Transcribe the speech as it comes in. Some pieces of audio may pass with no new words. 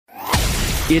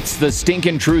It's the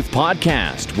Stinkin' Truth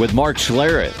Podcast with Mark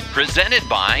Schlereth, presented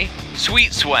by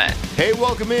Sweet Sweat. Hey,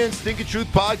 welcome in, Stinkin' Truth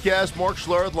Podcast. Mark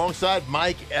Schlereth alongside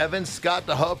Mike Evans. Scott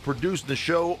DeHuff producing the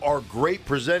show, our great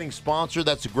presenting sponsor.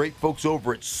 That's the great folks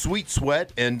over at Sweet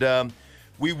Sweat. And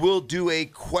we will do a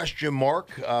question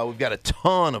mark. We've got a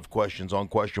ton of questions on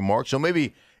question mark, so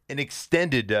maybe an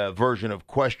extended version of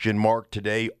question mark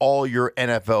today. All your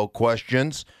NFL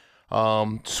questions.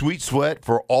 Sweet Sweat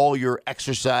for all your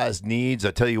exercise needs.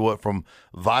 I tell you what, from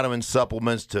vitamin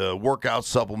supplements to workout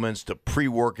supplements to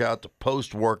pre-workout to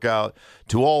post-workout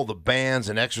to all the bands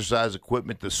and exercise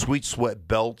equipment, the Sweet Sweat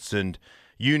belts, and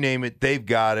you name it, they've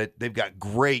got it. They've got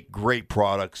great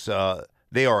products.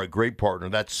 They are a great partner.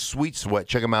 That's Sweet Sweat.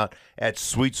 Check them out at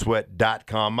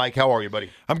sweetsweat.com. Mike, how are you, buddy?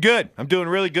 I'm good. I'm doing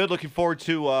really good. Looking forward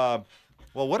to,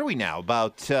 what are we now?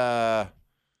 About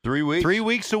 3 weeks? 3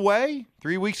 weeks away?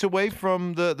 3 weeks away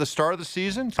from the start of the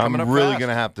season? It's I'm coming up really fast. going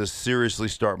to have to seriously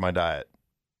start my diet.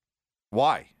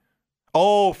 Why?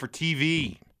 Oh, for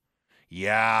TV.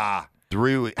 Yeah.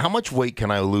 3 weeks. How much weight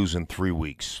can I lose in 3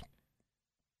 weeks?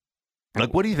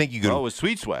 Like, what do you think you could? Oh, with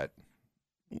Sweet Sweat.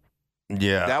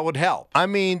 Yeah. That would help. I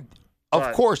mean,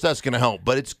 of course that's going to help,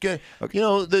 but it's good. You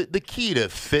know, the key to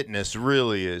fitness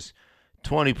really is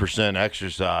 20%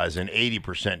 exercise and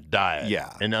 80% diet.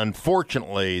 Yeah. And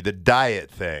unfortunately, the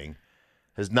diet thing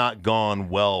has not gone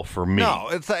well for me. No,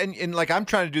 it's and like I'm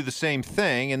trying to do the same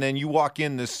thing, and then you walk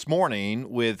in this morning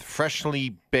with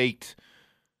freshly baked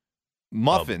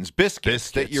muffins,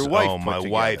 biscuits that your wife put my together.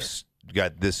 wife's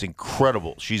got this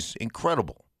incredible. She's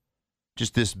incredible.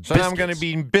 Just this So now I'm going to be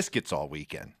eating biscuits all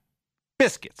weekend.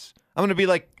 Biscuits. I'm going to be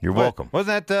like, You're welcome.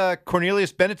 Wasn't that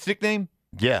Cornelius Bennett's nickname?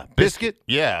 Yeah, Biscuit?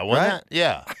 Yeah, Right?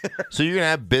 Yeah. So you're gonna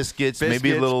have biscuits, maybe a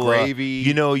Biscuits, little gravy.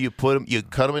 you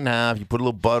cut them in half. You put a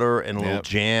little butter and a little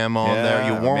jam on there.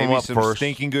 You warm them maybe up some first.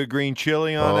 stinking good green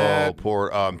chili on that.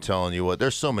 I'm telling you what.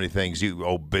 There's so many things.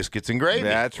 Biscuits and gravy.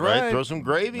 That's right. Throw some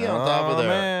gravy on top of there.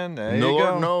 Man, there you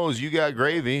Lord go. knows you got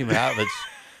gravy. It's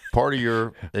part of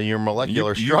your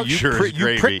molecular structure. is You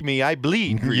gravy. prick me, I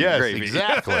bleed. Yes, gravy.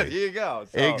 exactly. There you go.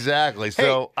 So, Exactly.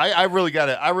 So I really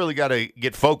gotta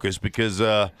get focused because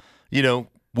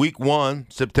week 1,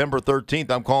 September 13th,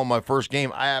 I'm calling my first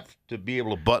game. I have to be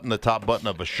able to button the top button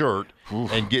of a shirt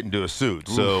and get into a suit.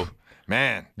 So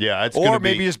man, yeah, it's or gonna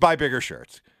maybe be. just buy bigger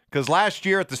shirts. Because last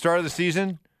year at the start of the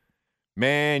season,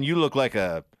 man, you look like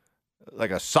a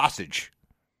sausage.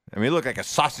 I mean, you look like a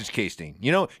sausage casing.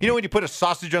 You know when you put a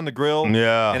sausage on the grill,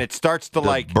 Yeah. and it starts to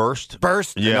burst.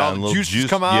 and Yeah, all and the little juices juice.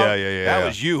 come out. Yeah. That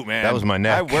was you, man. That was my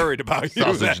neck. I worried about you.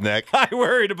 Sausage neck. I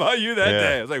worried about you that Yeah.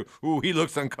 day. I was like, ooh, he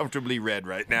looks uncomfortably red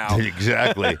right now.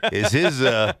 Exactly. What's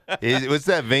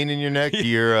that vein in your neck?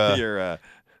 Your Your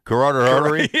carotid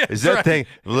artery? Yeah, Is that's that right. thing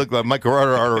look like my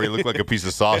carotid artery looked like a piece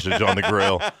of sausage on the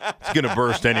grill? It's gonna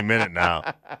burst any minute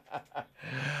now.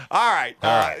 All right.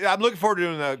 I'm looking forward to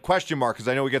doing the question mark because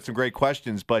I know we got some great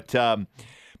questions. But,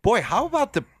 boy, how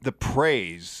about the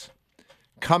praise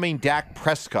coming Dak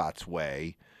Prescott's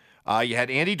way? You had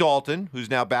Andy Dalton, who's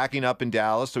now backing up in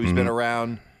Dallas, so he's been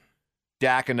around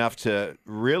Dak enough to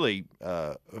really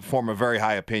form a very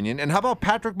high opinion. And how about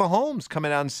Patrick Mahomes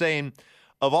coming out and saying,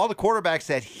 of all the quarterbacks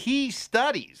that he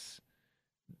studies,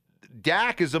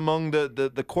 Dak is among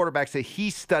the quarterbacks that he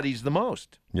studies the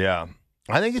most. Yeah.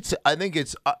 I think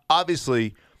it's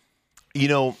obviously,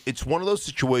 it's one of those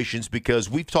situations because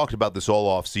we've talked about this all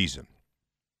off season.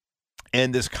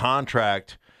 And this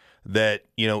contract that,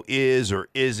 is or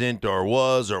isn't or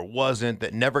was or wasn't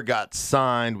that never got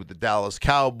signed with the Dallas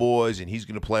Cowboys, and he's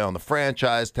going to play on the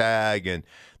franchise tag, and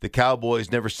the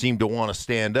Cowboys never seem to want to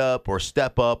stand up or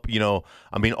step up,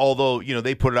 although,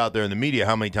 they put it out there in the media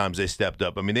how many times they stepped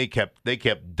up. I mean, they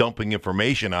kept dumping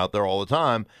information out there all the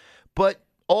time. But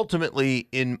ultimately,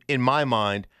 in my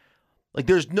mind, like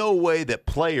there's no way that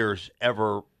players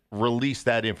ever release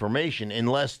that information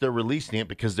unless they're releasing it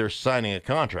because they're signing a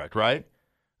contract, right?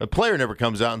 A player never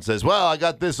comes out and says, well, I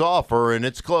got this offer and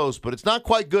it's close, but it's not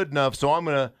quite good enough, so I'm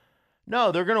going to –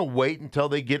 no, they're going to wait until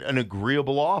they get an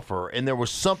agreeable offer. And there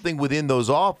was something within those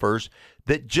offers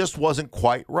that just wasn't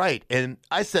quite right. And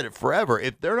I said it forever.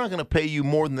 If they're not going to pay you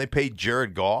more than they paid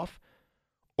Jared Goff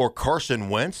or Carson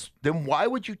Wentz, then why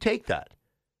would you take that?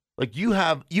 Like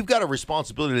you've got a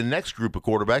responsibility to the next group of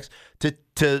quarterbacks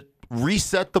to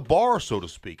reset the bar, so to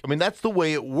speak. I mean, that's the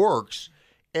way it works.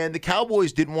 And the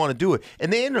Cowboys didn't want to do it.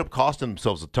 And they ended up costing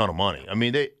themselves a ton of money. I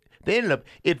mean, they ended up,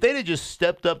 if they'd have just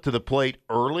stepped up to the plate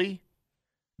early,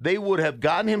 they would have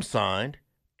gotten him signed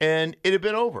and it'd have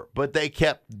been over. But they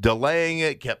kept delaying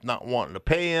it, kept not wanting to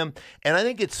pay him. And I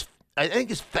think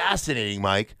it's fascinating,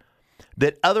 Mike,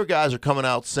 that other guys are coming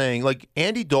out saying, like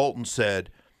Andy Dalton said,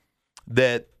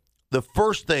 that the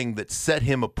first thing that set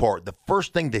him apart, the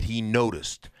first thing that he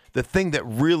noticed, the thing that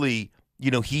really,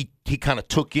 he kind of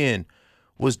took in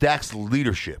was Dak's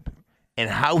leadership and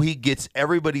how he gets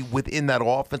everybody within that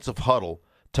offensive huddle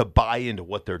to buy into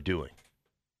what they're doing.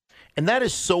 And that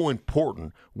is so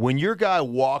important. When your guy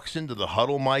walks into the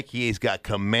huddle, Mike, he's got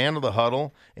command of the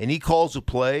huddle, and he calls a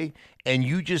play, and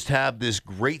you just have this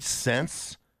great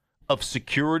sense of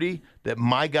security that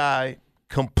my guy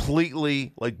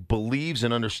completely believes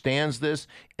and understands this,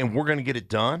 and we're going to get it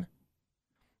done.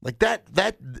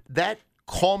 That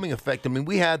calming effect. I mean,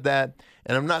 we had that,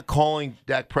 and I'm not calling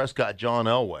Dak Prescott John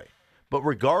Elway, but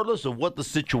regardless of what the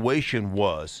situation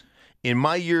was, in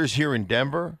my years here in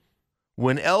Denver,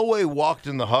 when Elway walked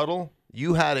in the huddle,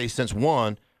 you had a sense,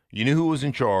 one, you knew who was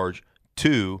in charge.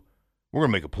 Two, we're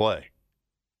going to make a play.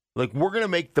 We're going to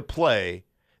make the play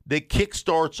that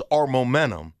kickstarts our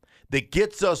momentum, that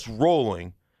gets us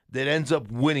rolling, that ends up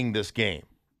winning this game.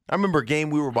 I remember a game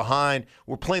we were behind.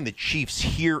 We're playing the Chiefs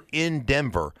here in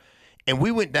Denver, and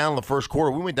we went down in the first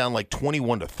quarter. We went down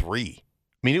 21-3. I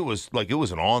mean, it was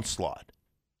an onslaught.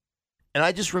 And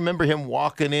I just remember him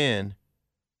walking in,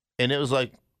 and it was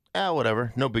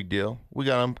whatever, no big deal. We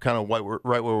got them kind of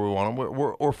right where we want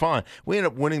them. We're fine. We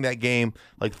ended up winning that game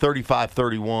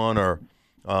 35-31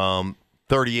 or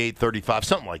 38-35,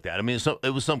 something like that. I mean,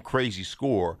 it was some crazy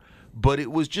score, but it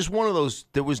was just one of those.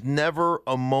 There was never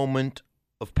a moment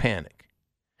of panic,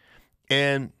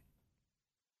 and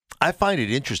I find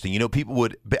it interesting. People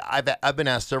would. I've been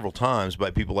asked several times by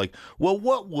people well,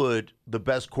 what would the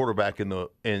best quarterback in the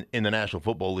National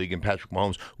Football League, in Patrick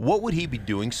Mahomes, what would he be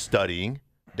doing studying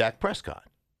Dak Prescott?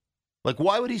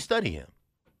 Why would he study him?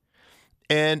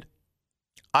 And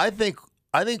I think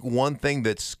one thing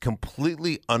that's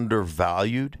completely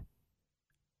undervalued,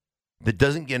 that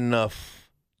doesn't get enough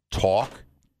talk,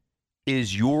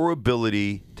 is your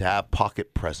ability to have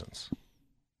pocket presence.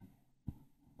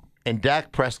 And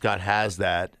Dak Prescott has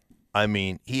that. I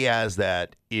mean, he has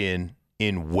that in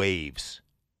waves.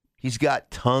 He's got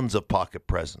tons of pocket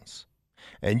presence.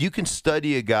 And you can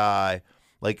study a guy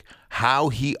how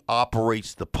he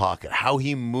operates the pocket, how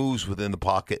he moves within the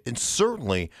pocket. And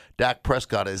certainly Dak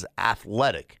Prescott is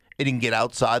athletic. And he can get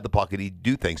outside the pocket, he can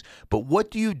do things. But what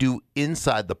do you do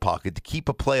inside the pocket to keep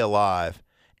a play alive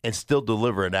and still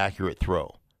deliver an accurate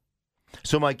throw?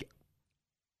 So, Mike,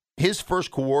 his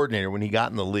first coordinator when he got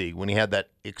in the league, when he had that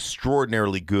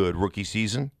extraordinarily good rookie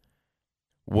season,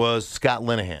 was Scott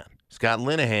Linehan. Scott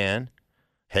Linehan,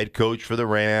 head coach for the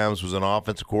Rams, was an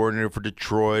offensive coordinator for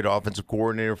Detroit, offensive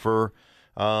coordinator for,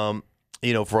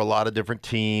 for a lot of different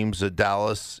teams,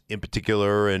 Dallas in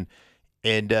particular, and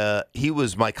he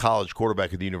was my college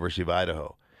quarterback at the University of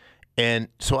Idaho. And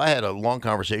so I had a long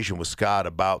conversation with Scott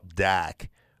about Dak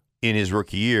in his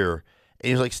rookie year, and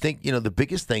he was like, Stink, the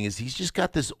biggest thing is he's just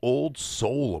got this old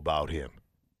soul about him.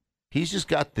 He's just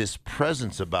got this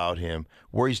presence about him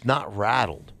where he's not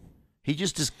rattled. He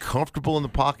just is comfortable in the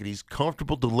pocket. He's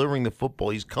comfortable delivering the football.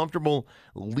 He's comfortable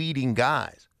leading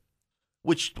guys,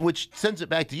 which sends it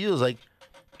back to you. Is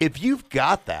if you've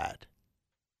got that,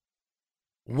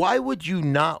 why would you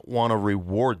not want to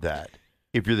reward that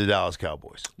if you're the Dallas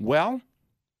Cowboys? Well,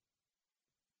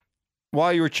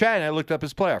 while you were chatting, I looked up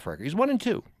his playoff record. He's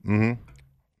 1-2. Mm-hmm.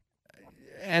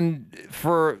 And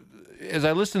as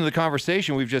I listened to the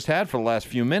conversation we've just had for the last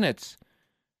few minutes,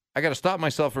 I got to stop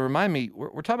myself and remind me, we're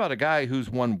talking about a guy who's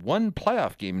won one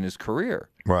playoff game in his career.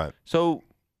 Right. So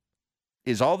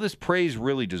is all this praise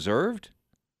really deserved?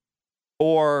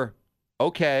 Or,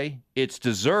 okay, it's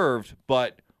deserved,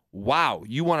 but wow,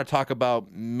 you want to talk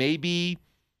about maybe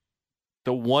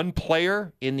the one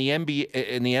player in the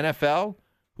NFL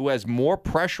who has more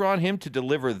pressure on him to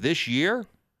deliver this year,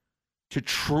 to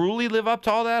truly live up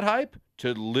to all that hype,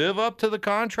 to live up to the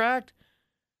contract?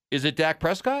 Is it Dak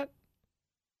Prescott?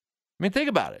 I mean, think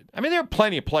about it. I mean, there are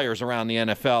plenty of players around the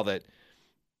NFL that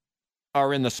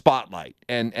are in the spotlight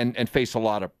and face a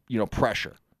lot of,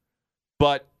 pressure.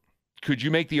 But could you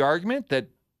make the argument that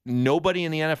nobody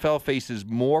in the NFL faces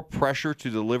more pressure to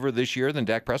deliver this year than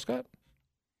Dak Prescott?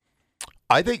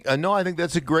 I think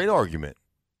that's a great argument.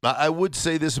 I would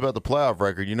say this about the playoff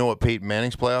record. You know what Peyton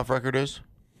Manning's playoff record is?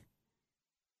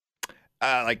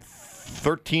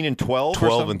 13-12.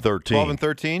 12-13.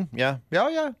 12-13. Yeah. Oh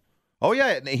yeah. Oh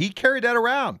yeah. He carried that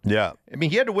around. Yeah. I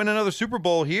mean, he had to win another Super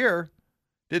Bowl here.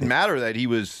 Didn't matter that he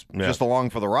was just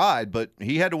along for the ride, but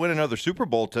he had to win another Super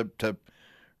Bowl to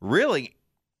really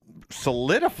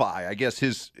solidify, I guess,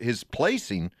 his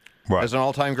placing as an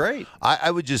all-time great. I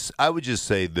would just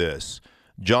say this.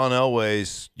 John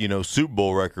Elway's, Super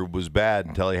Bowl record was bad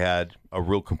until he had a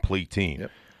real complete team.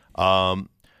 Yep.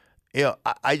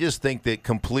 I just think that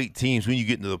complete teams, when you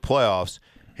get into the playoffs,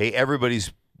 hey,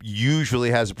 everybody's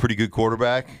usually has a pretty good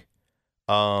quarterback,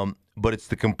 but it's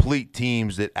the complete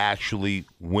teams that actually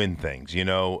win things,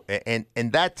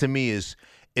 and that to me is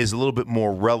a little bit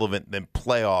more relevant than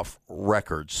playoff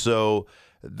records. So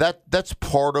that's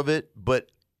part of it,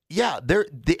 but yeah,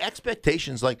 the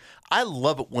expectations. Like, I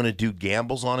love it when a dude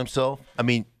gambles on himself. I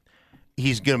mean,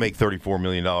 he's going to make $34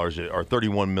 million or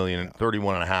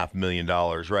 $31.5 million,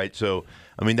 right? So,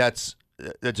 I mean, that's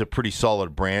a pretty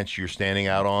solid branch you're standing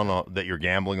out on that you're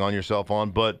gambling on yourself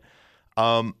on. But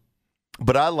I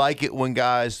like it when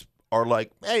guys are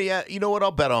like, hey, yeah, you know what?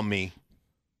 I'll bet on me.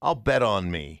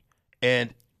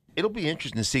 And it'll be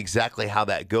interesting to see exactly how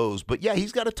that goes. But, yeah,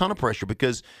 he's got a ton of pressure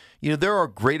because, there are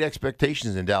great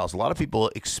expectations in Dallas. A lot of people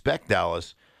expect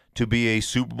Dallas to be a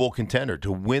Super Bowl contender,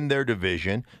 to win their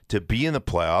division, to be in the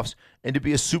playoffs, and to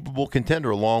be a Super Bowl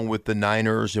contender along with the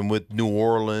Niners and with New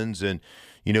Orleans and,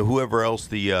 whoever else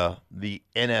the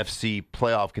NFC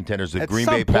playoff contenders, the Green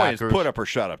Bay Packers. At some point, it's put up or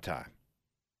shut up time.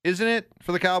 Isn't it,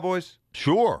 for the Cowboys?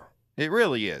 Sure. It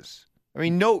really is. I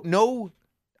mean, no,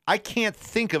 I can't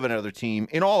think of another team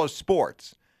in all of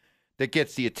sports that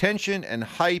gets the attention and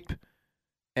hype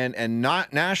and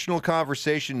not national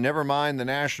conversation, never mind the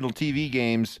national TV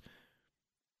games,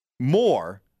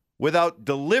 more without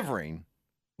delivering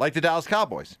like the Dallas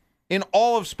Cowboys in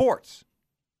all of sports.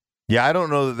 Yeah, I don't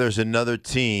know that there's another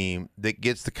team that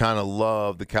gets the kind of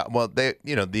love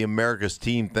the America's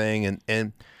team thing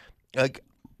and like,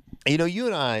 you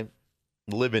and I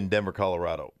live in Denver,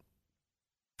 Colorado,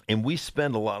 and we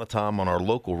spend a lot of time on our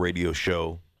local radio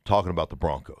show talking about the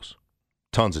Broncos.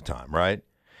 Tons of time, right?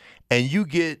 And you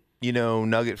get,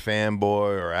 Nugget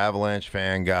fanboy or Avalanche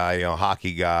fan guy,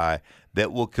 hockey guy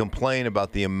that will complain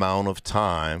about the amount of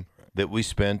time that we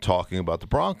spend talking about the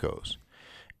Broncos.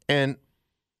 And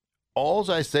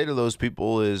all I say to those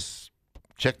people is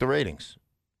check the ratings.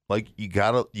 Like, you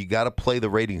gotta play the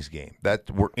ratings game.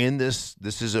 That we're in this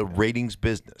is a ratings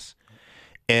business.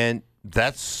 And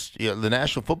that's the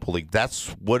National Football League. That's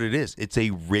what it is. It's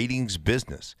a ratings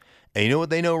business. And you know what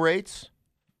they know rates?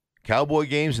 Cowboy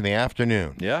games in the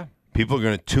afternoon. Yeah. People are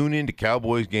going to tune into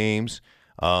Cowboys games,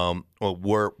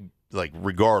 regardless.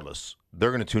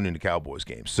 They're going to tune into Cowboys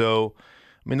games. So,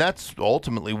 I mean, that's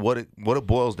ultimately what it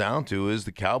boils down to is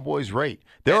the Cowboys rate.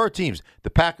 There are teams. The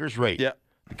Packers rate. Yeah.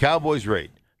 The Cowboys rate.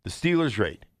 The Steelers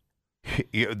rate.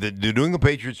 The New England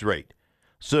Patriots rate.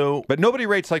 So, but nobody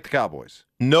rates like the Cowboys.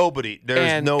 Nobody.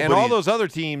 There's nobody. And all those other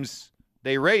teams,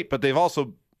 they rate, but they've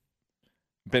also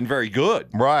been very good.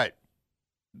 Right.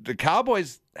 The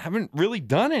Cowboys haven't really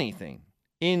done anything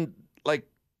in,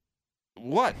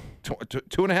 what,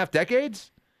 2.5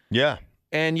 decades? Yeah.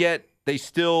 And yet they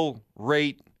still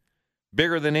rate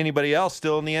bigger than anybody else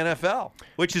still in the NFL,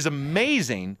 which is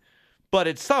amazing. But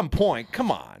at some point, come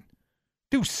on,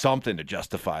 do something to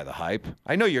justify the hype.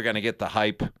 I know you're going to get the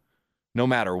hype no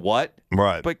matter what.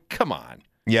 Right. But come on.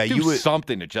 Yeah, do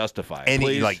something to justify it,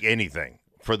 please. Like anything.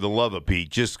 For the love of Pete,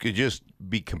 just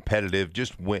be competitive.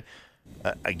 Just win.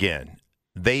 Again,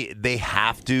 they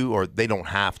have to, or they don't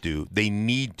have to. They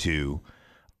need to,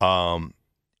 and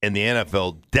the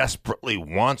NFL desperately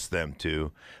wants them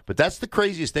to. But that's the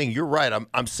craziest thing. You're right.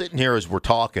 I'm sitting here as we're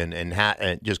talking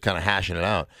and just kind of hashing it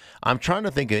out. I'm trying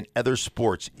to think in other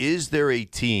sports, is there a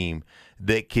team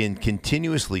that can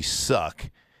continuously suck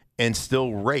and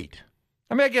still rate?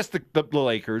 I mean, I guess the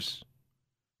Lakers,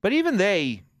 but even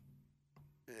they.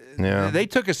 Yeah. They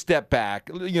took a step back.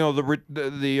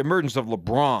 The emergence of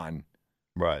LeBron,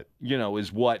 right?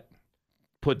 Is what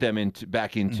put them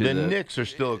back into the Knicks are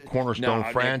still a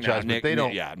cornerstone franchise, but they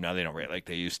don't. Yeah, no, they don't rate like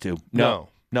they used to. No.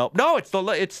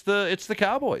 It's the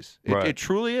Cowboys. Right. It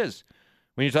truly is.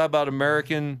 When you talk about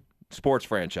American sports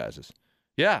franchises,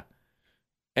 yeah.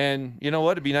 And you know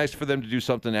what? It'd be nice for them to do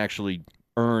something to actually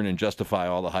earn and justify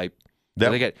all the hype.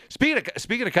 They get.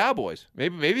 Speaking of Cowboys,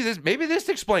 maybe this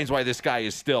explains why this guy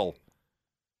is still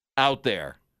out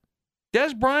there.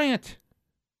 Dez Bryant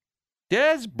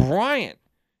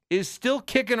is still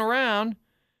kicking around.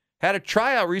 Had a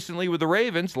tryout recently with the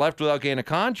Ravens, left without getting a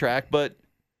contract, but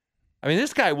I mean,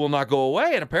 this guy will not go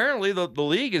away, and apparently the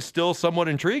league is still somewhat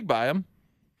intrigued by him.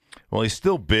 Well, he's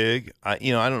still big. I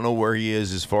don't know where he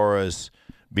is as far as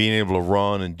being able to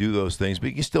run and do those things, but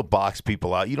you can still box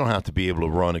people out. You don't have to be able to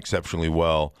run exceptionally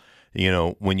well,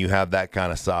 when you have that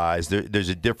kind of size. There's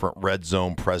a different red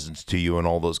zone presence to you and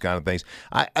all those kind of things.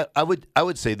 I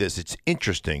would say this. It's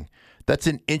interesting. That's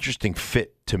an interesting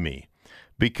fit to me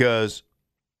because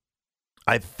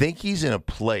I think he's in a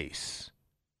place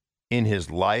in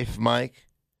his life, Mike,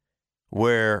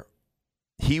 where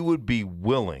he would be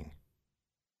willing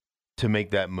to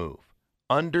make that move.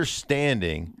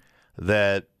 Understanding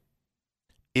that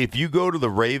if you go to the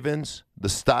Ravens, the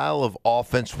style of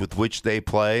offense with which they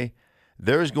play,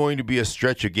 there's going to be a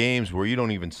stretch of games where you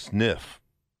don't even sniff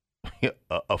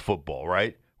a football,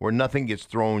 right? Where nothing gets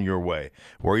thrown your way,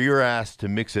 where you're asked to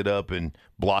mix it up and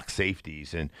block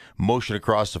safeties and motion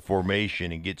across the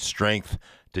formation and get strength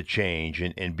to change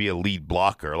and be a lead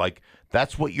blocker. Like,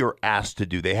 that's what you're asked to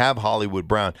do. They have Hollywood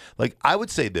Brown. Like, I would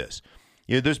say this.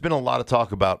 There's been a lot of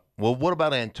talk about, well, what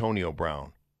about Antonio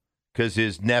Brown? Because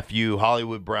his nephew,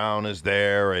 Hollywood Brown, is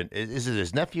there. And is it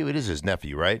his nephew? It is his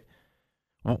nephew, right?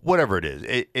 Whatever it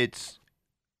is.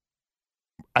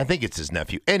 I think it's his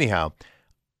nephew. Anyhow,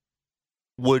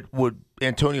 would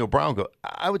Antonio Brown go?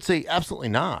 I would say absolutely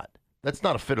not. That's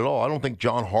not a fit at all. I don't think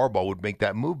John Harbaugh would make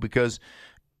that move because,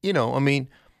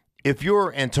 if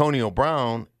you're Antonio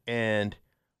Brown and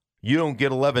you don't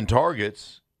get 11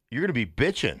 targets, you're going to be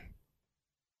bitching,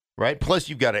 right? Plus,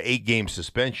 you've got an 8-game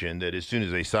suspension that as soon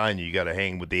as they sign you, you got to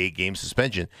hang with the 8-game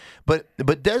suspension. But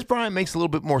Dez Bryant makes a little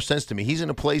bit more sense to me. He's in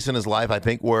a place in his life, I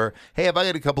think, where, hey, if I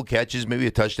get a couple catches, maybe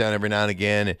a touchdown every now and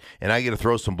again, and I get to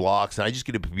throw some blocks, and I just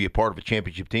get to be a part of a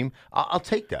championship team, I'll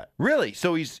take that. Really?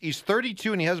 So he's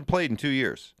 32 and he hasn't played in 2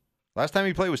 years. Last time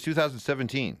he played was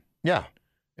 2017. Yeah.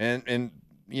 And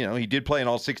he did play in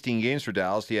all 16 games for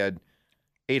Dallas. He had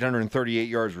 838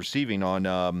 yards receiving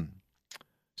on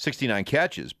 69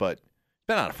 catches, but he's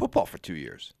been out of football for 2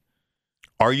 years.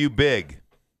 Are you big?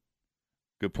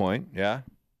 Good point, yeah.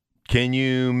 Can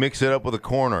you mix it up with a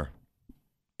corner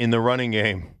in the running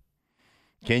game?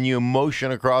 Can you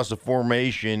motion across a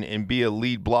formation and be a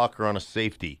lead blocker on a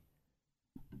safety?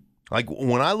 Like,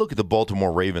 when I look at the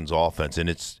Baltimore Ravens offense, and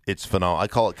it's phenomenal. I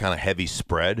call it kind of heavy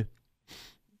spread.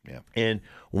 Yeah. And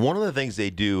one of the things they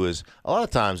do is a lot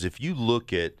of times if you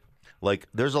look at, like,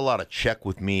 there's a lot of check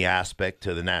with me aspect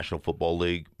to the National Football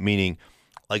League, meaning,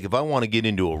 like, if I want to get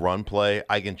into a run play,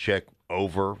 I can check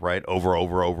over, right?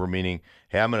 Over, meaning,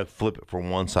 hey, I'm going to flip it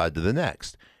from one side to the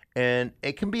next. And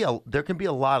there can be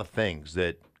a lot of things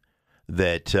that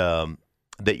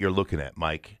you're looking at,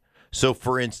 Mike. So,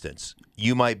 for instance,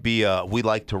 you might be we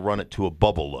like to run it to a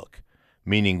bubble look,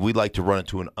 meaning we like to run it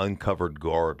to an uncovered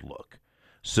guard look.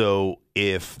 So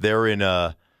if they're in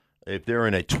a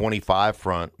 25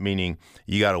 front, meaning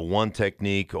you got a one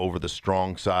technique over the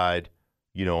strong side,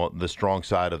 the strong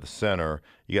side of the center,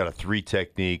 you got a 3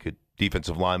 technique, a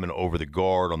defensive lineman over the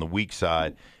guard on the weak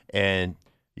side, and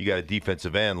you got a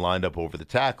defensive end lined up over the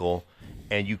tackle,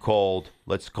 and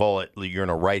let's call it, you're in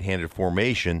a right-handed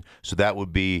formation, so that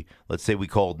would be, let's say we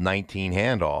called 19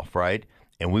 handoff, right?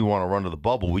 And we want to run to the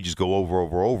bubble, we just go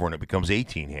over, and it becomes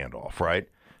 18 handoff, right?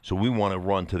 So we want to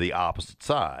run to the opposite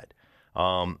side.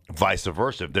 Vice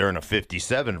versa. If they're in a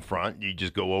 57 front, you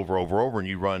just go over, and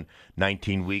you run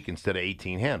 19 weak instead of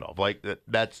 18 handoff. Like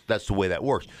that's the way that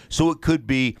works. So it could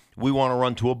be we want to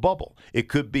run to a bubble. It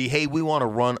could be, hey, we want to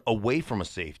run away from a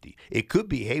safety. It could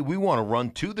be, hey, we want to run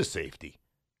to the safety.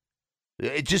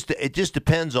 It just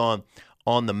depends on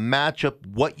the matchup,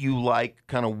 what you like,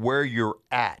 kind of where you're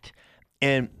at.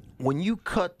 And when you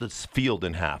cut this field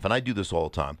in half, and I do this all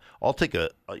the time, I'll take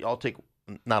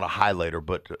not a highlighter,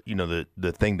 but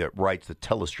the thing that writes the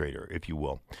telestrator, if you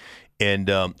will, and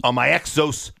on my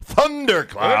Exos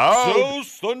Thundercloud.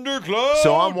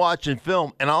 So I'm watching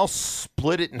film, and I'll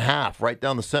split it in half right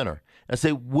down the center, and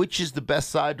say which is the best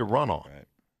side to run on. Right.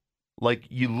 Like,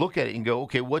 you look at it and go,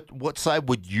 okay, what side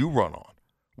would you run on?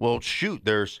 Well, shoot,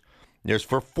 there's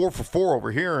 4 for 4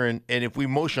 over here, and if we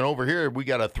motion over here, we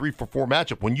got a 3 for 4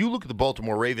 matchup. When you look at the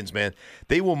Baltimore Ravens, man,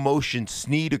 they will motion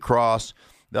Snead across.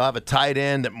 They'll have a tight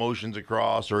end that motions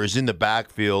across or is in the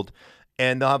backfield,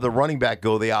 and they'll have the running back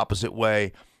go the opposite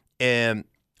way. And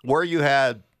where you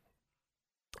had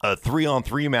a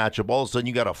 3-on-3 matchup, all of a sudden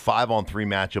you got a 5-on-3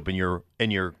 matchup,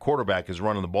 and your quarterback is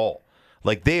running the ball.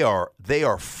 Like, they are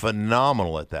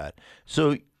phenomenal at that.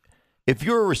 So if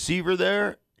you're a receiver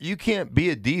there, you can't be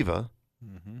a diva.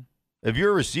 Mm-hmm. If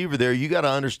you're a receiver there, you got to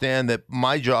understand that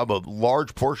a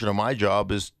large portion of my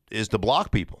job is to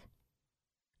block people.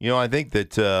 I think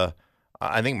that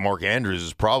Mark Andrews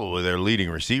is probably their leading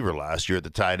receiver last year at the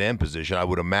tight end position, I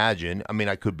would imagine. I mean,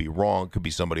 I could be wrong. It could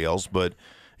be somebody else, but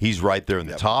he's right there in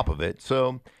the top of it.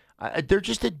 So they're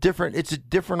just it's a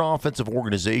different offensive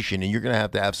organization, and you're going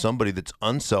to have somebody that's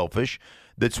unselfish,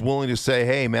 that's willing to say,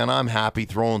 hey, man, I'm happy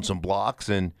throwing some blocks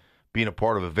and being a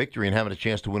part of a victory and having a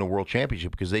chance to win a world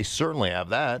championship, because they certainly have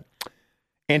that.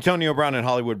 Antonio Brown and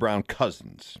Hollywood Brown,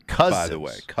 cousins. By the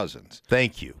way, cousins.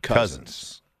 Thank you.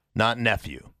 Cousins. Not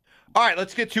nephew. All right,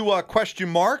 let's get to question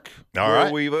mark. All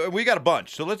right. We got a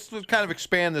bunch, so let's kind of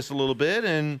expand this a little bit,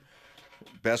 and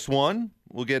best one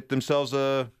will get themselves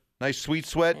a Nice Sweet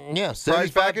Sweat. Yeah,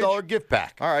 prize package? $75 gift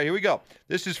pack. All right, here we go.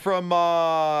 This is from B.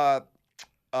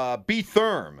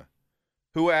 Therm,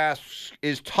 who asks,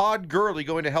 is Todd Gurley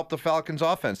going to help the Falcons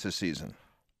offense this season?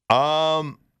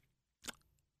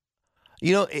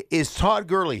 Is Todd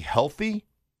Gurley healthy?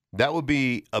 That would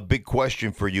be a big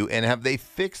question for you. And have they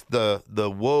fixed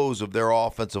the woes of their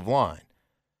offensive line?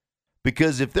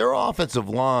 Because if their offensive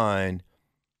line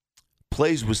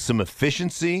plays with some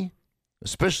efficiency,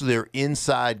 especially their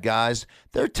inside guys,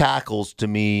 their tackles to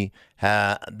me,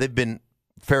 they've been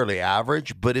fairly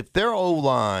average. But if their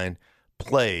O-line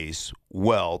plays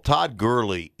well, Todd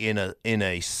Gurley in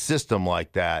a system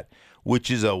like that,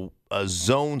 which is a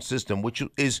zone system, which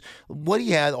is what he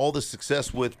had all the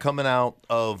success with coming out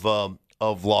of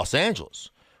Los Angeles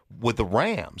with the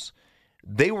Rams.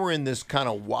 They were in this kind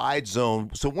of wide zone.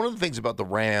 So one of the things about the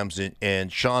Rams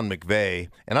and Sean McVay,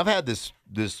 and I've had this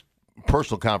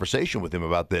personal conversation with him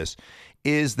about this,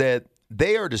 is that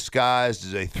they are disguised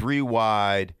as a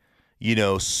 3-wide,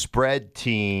 spread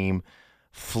team,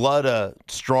 flood a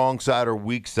strong side or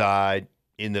weak side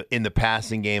in the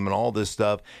passing game and all this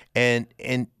stuff. And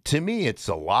to me, it's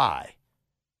a lie.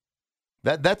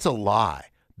 That's a lie.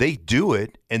 They do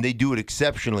it, and they do it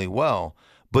exceptionally well.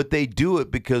 But they do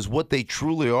it because what they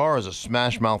truly are is a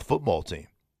smash-mouth football team.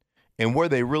 And where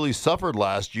they really suffered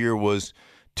last year was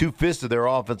 2/5 of their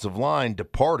offensive line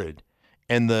departed,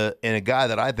 and a guy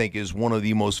that I think is one of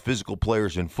the most physical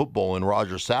players in football, in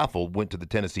Roger Saffold, went to the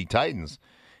Tennessee Titans.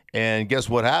 And guess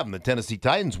what happened? The Tennessee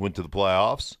Titans went to the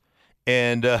playoffs,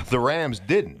 and the Rams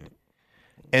didn't.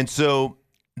 And so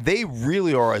they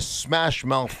really are a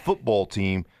smash-mouth football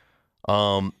team,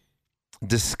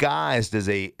 disguised as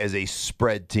a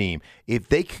spread team. If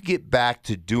they could get back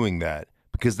to doing that,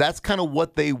 because that's kind of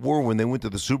what they were when they went to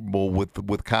the Super Bowl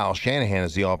with Kyle Shanahan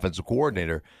as the offensive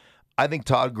coordinator, I think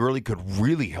Todd Gurley could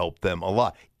really help them a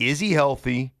lot. Is he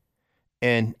healthy?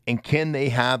 And can they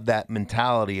have that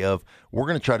mentality of, we're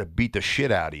going to try to beat the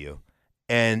shit out of you,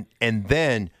 and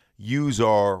then use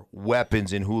our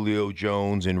weapons in Julio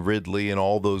Jones and Ridley and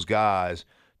all those guys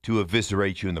to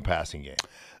eviscerate you in the passing game?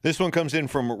 This one comes in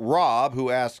from Rob, who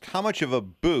asks, how much of a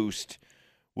boost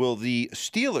will the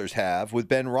Steelers have with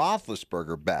Ben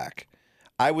Roethlisberger back?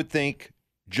 I would think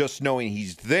just knowing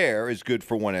he's there is good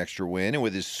for one extra win, and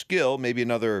with his skill, maybe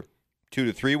another 2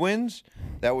 to 3 wins.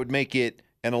 That would make it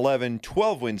an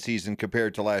 11-12 win season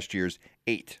compared to last year's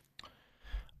 8.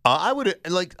 I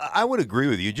would agree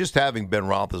with you. Just having Ben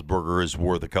Roethlisberger is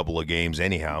worth a couple of games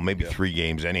anyhow, maybe 3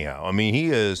 games anyhow. I mean,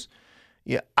 he is.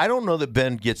 Yeah, I don't know that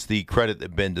Ben gets the credit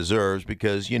that Ben deserves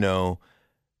because,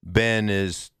 Ben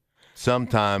is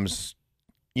sometimes,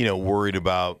 worried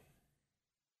about,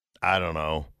 I don't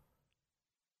know,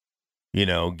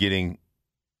 getting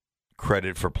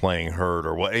credit for playing hurt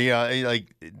or what. Yeah,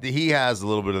 like he has a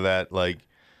little bit of that, like,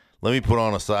 let me put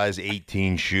on a size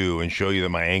 18 shoe and show you that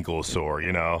my ankle is sore,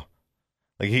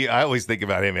 Like I always think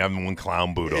about him having one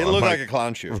clown boot on. It looked like a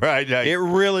clown shoe. Right. Yeah. It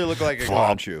really looked like a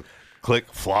clown shoe. Click,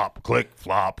 flop, click,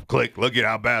 flop, click. Look at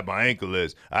how bad my ankle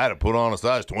is. I had to put on a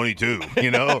size 22,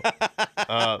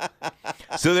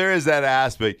 So there is that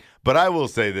aspect. But I will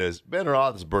say this. Ben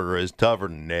Roethlisberger is tougher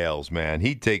than nails, man.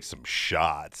 He takes some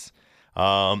shots.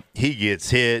 He gets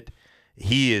hit.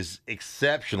 He is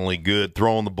exceptionally good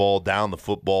throwing the ball down the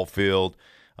football field.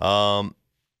 I'm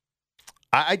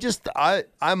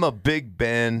a big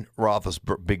Ben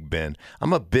Roethlisberger. Big Ben.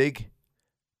 I'm a big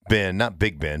Ben, not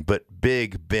Big Ben, but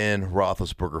Big Ben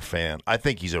Roethlisberger fan. I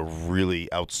think he's a really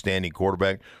outstanding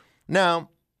quarterback. Now,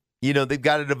 they've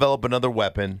got to develop another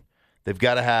weapon. They've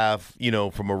got to have,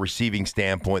 from a receiving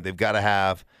standpoint, they've got to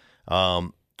have,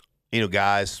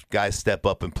 guys step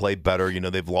up and play better.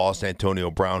 They've lost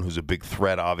Antonio Brown, who's a big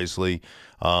threat, obviously,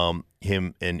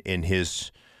 him in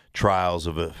his trials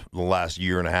of the last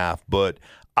year and a half. But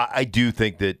I do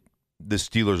think that the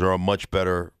Steelers are a much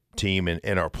better team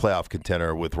and our playoff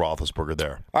contender with Roethlisberger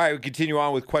there. All right, we continue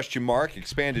on with question mark,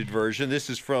 expanded version. This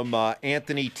is from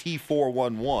Anthony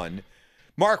T411.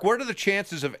 Mark, what are the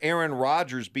chances of Aaron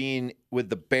Rodgers being with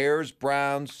the Bears,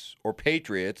 Browns, or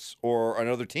Patriots, or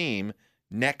another team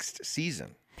next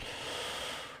season?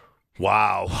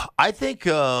 Wow. I think,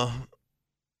 what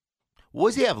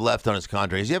does he have left on his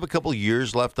contract? Does he have a couple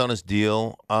years left on his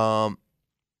deal? I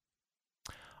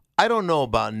don't know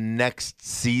about next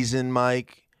season,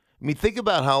 Mike. I mean, think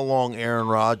about how long Aaron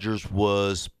Rodgers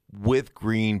was with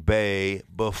Green Bay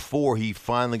before he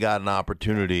finally got an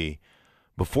opportunity,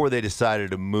 before they decided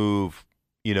to move,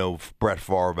 Brett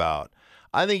Favre out.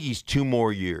 I think he's 2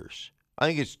 more years. I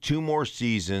think it's 2 more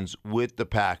seasons with the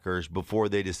Packers before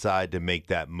they decide to make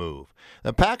that move.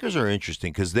 The Packers are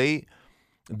interesting because they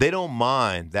they don't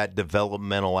mind that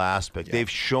developmental aspect. Yeah. They've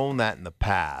shown that in the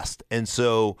past. And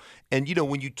so, and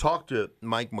when you talk to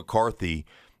Mike McCarthy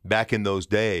back in those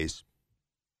days,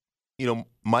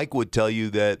 Mike would tell you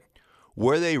that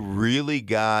where they really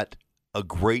got a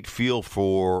great feel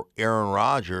for Aaron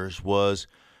Rodgers was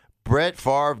Brett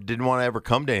Favre didn't want to ever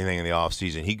come to anything in the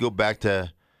offseason. He'd go back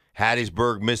to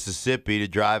Hattiesburg, Mississippi to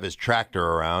drive his tractor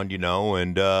around,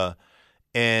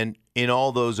 and in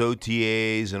all those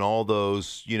OTAs and all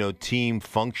those, team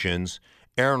functions,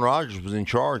 Aaron Rodgers was in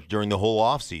charge during the whole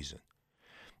offseason.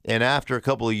 And after a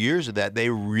couple of years of that, they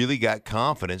really got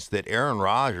confidence that Aaron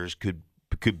Rodgers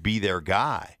could be their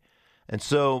guy. And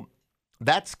so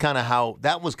that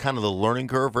was kind of the learning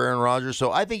curve for Aaron Rodgers.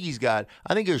 So I think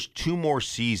there's 2 more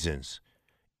seasons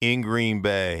in Green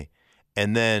Bay,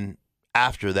 and then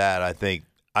after that, I think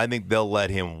they'll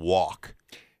let him walk.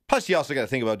 Plus, you also got to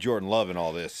think about Jordan Love and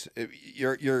all this.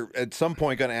 You're at some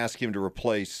point going to ask him to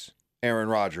replace Aaron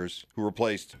Rodgers, who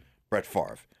replaced Brett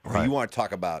Favre. Right. You want to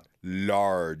talk about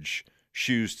large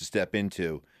shoes to step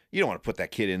into. You don't want to put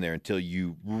that kid in there until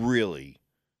you really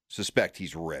suspect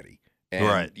he's ready. And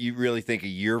right. You really think a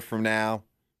year from now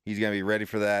he's going to be ready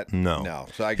for that? No.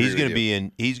 So I agree. He's going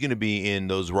to be in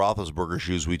those Roethlisberger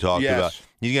shoes we talked Yes. about.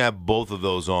 He's going to have both of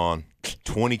those on,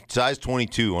 size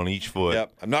 22 on each foot.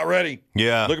 Yep. I'm not ready.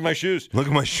 Yeah. Look at my shoes. Look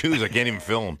at my shoes. I can't even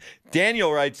feel them.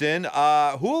 Daniel writes in,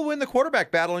 who will win the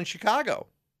quarterback battle in Chicago?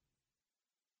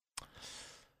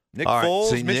 Nick All right,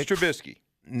 Foles, so Mitch Trubisky.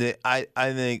 I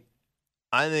think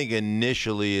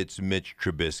initially it's Mitch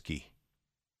Trubisky.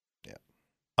 Yeah.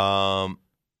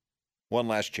 One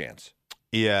last chance.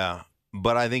 Yeah,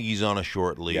 but I think he's on a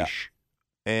short leash.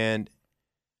 Yeah.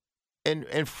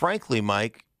 And frankly,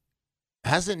 Mike,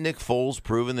 hasn't Nick Foles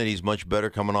proven that he's much better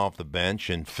coming off the bench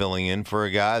and filling in for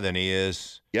a guy than he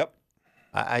is? Yep.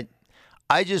 I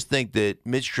just think that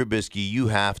Mitch Trubisky, you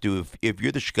have to, if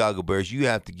you're the Chicago Bears, you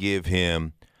have to give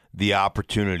him the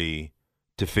opportunity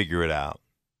to figure it out.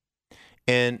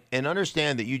 And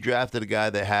understand that you drafted a guy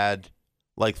that had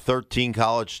like 13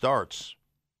 college starts.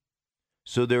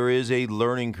 So there is a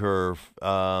learning curve.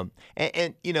 I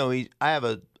know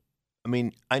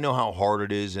how hard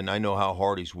it is, and I know how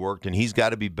hard he's worked, and he's got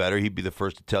to be better. He'd be the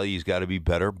first to tell you he's got to be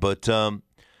better. But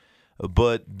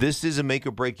this is a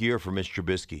make-or-break year for Mitch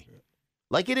Trubisky.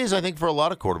 Like it is, I think, for a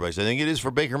lot of quarterbacks. I think it is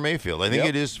for Baker Mayfield. I think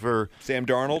it is for Sam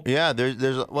Darnold. Yeah,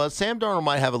 Sam Darnold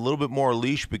might have a little bit more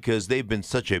leash because they've been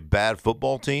such a bad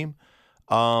football team.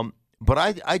 But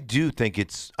I do think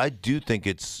it's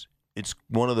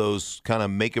one of those kind of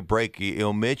make or break.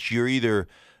 Mitch, you're either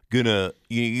gonna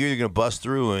bust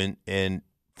through and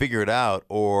figure it out,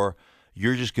 or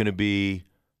you're just gonna be.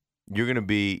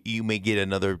 You may get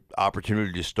another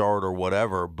opportunity to start or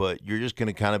whatever, but you're just going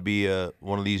to kind of be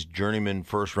one of these journeyman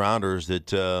first rounders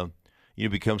that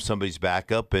become somebody's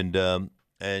backup, and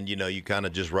you kind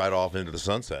of just ride off into the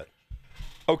sunset.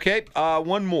 Okay,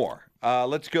 one more.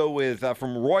 Let's go with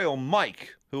from Royal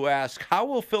Mike, who asks, "How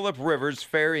will Phillip Rivers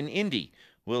fare in Indy?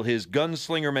 Will his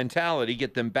gunslinger mentality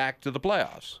get them back to the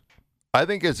playoffs?" I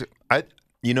think it's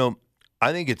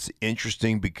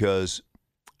interesting because,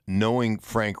 knowing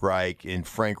Frank Reich, and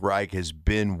Frank Reich has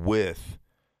been with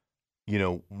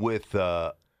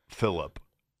Phillip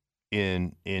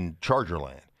in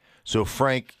Chargerland. So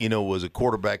Frank, was a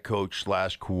quarterback coach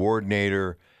 /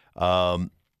 coordinator.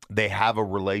 They have a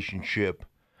relationship.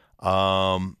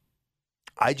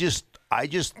 I just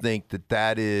think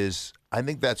that is. I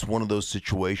think that's one of those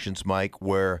situations, Mike,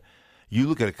 where you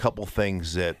look at a couple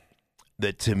things that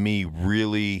to me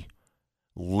really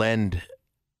lend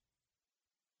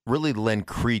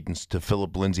credence to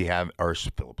Phillip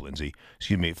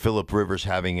Rivers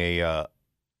having a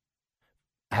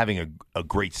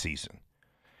great season.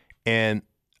 And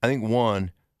I think,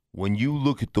 one, when you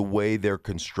look at the way they're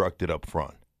constructed up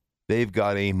front, they've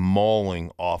got a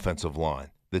mauling offensive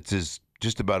line that's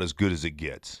just about as good as it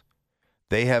gets.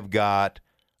 They have got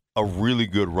a really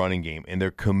good running game, and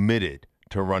they're committed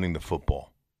to running the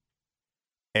football.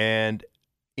 And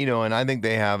I think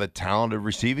they have a talented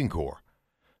receiving core.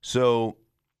 So,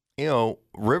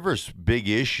 Rivers' big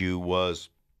issue was,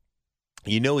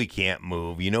 he can't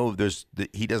move. He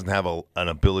doesn't have an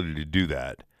ability to do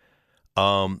that.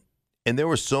 And there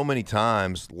were so many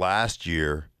times last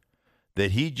year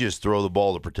that he'd just throw the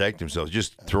ball to protect himself.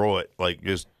 Just throw it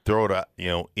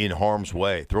in harm's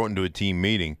way. Throw it into a team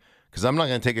meeting because I'm not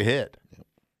going to take a hit.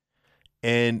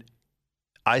 And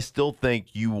I still think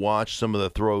you watch some of the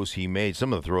throws he made.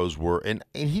 Some of the throws were, and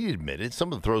he admitted,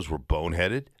 some of the throws were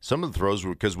boneheaded. Some of the throws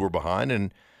were because we're behind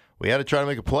and we had to try to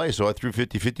make a play. So I threw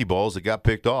 50-50 balls that got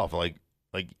picked off. Like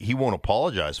he won't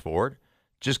apologize for it.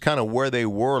 just kind of where they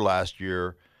were last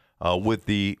year with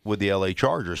the LA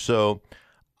Chargers. So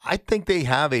I think they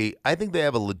have a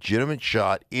legitimate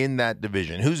shot in that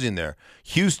division. Who's in there?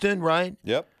 Houston, right?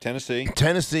 Yep.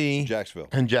 Tennessee,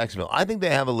 Jacksonville. I think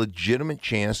they have a legitimate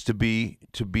chance to be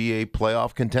a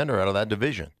playoff contender out of that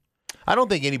division. I don't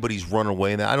think anybody's running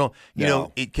away in that. I don't.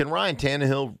 Can Ryan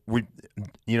Tannehill,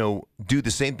 do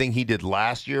the same thing he did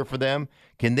last year for them?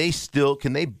 Can they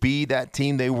be that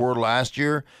team they were last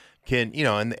year? And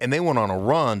they went on a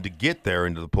run to get there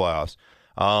into the playoffs.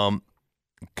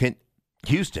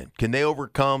 Houston, can they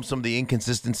overcome some of the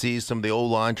inconsistencies, some of the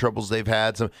O-line troubles they've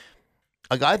had?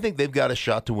 I think they've got a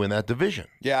shot to win that division.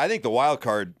 Yeah, I think the wild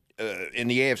card in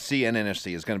the AFC and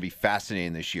NFC is going to be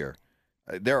fascinating this year.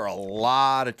 There are a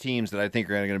lot of teams that I think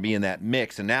are going to be in that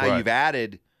mix, and now you've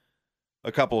added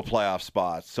a couple of playoff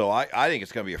spots. So I think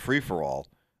it's going to be a free-for-all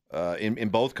in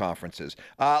both conferences.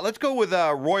 Let's go with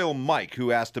Royal Mike,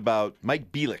 who asked about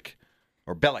Mike Bellick.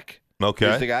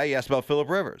 Okay. He's the guy. He asked about Phillip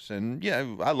Rivers. And,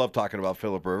 I love talking about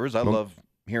Phillip Rivers. I love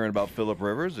hearing about Phillip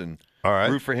Rivers and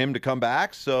root for him to come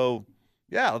back. So,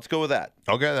 let's go with that.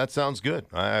 Okay, that sounds good.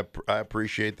 I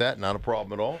appreciate that. Not a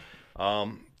problem at all.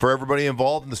 For everybody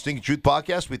involved in the Stinking Truth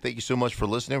podcast, we thank you so much for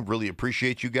listening. Really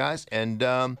appreciate you guys. And,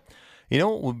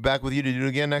 we'll be back with you to do it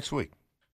again next week.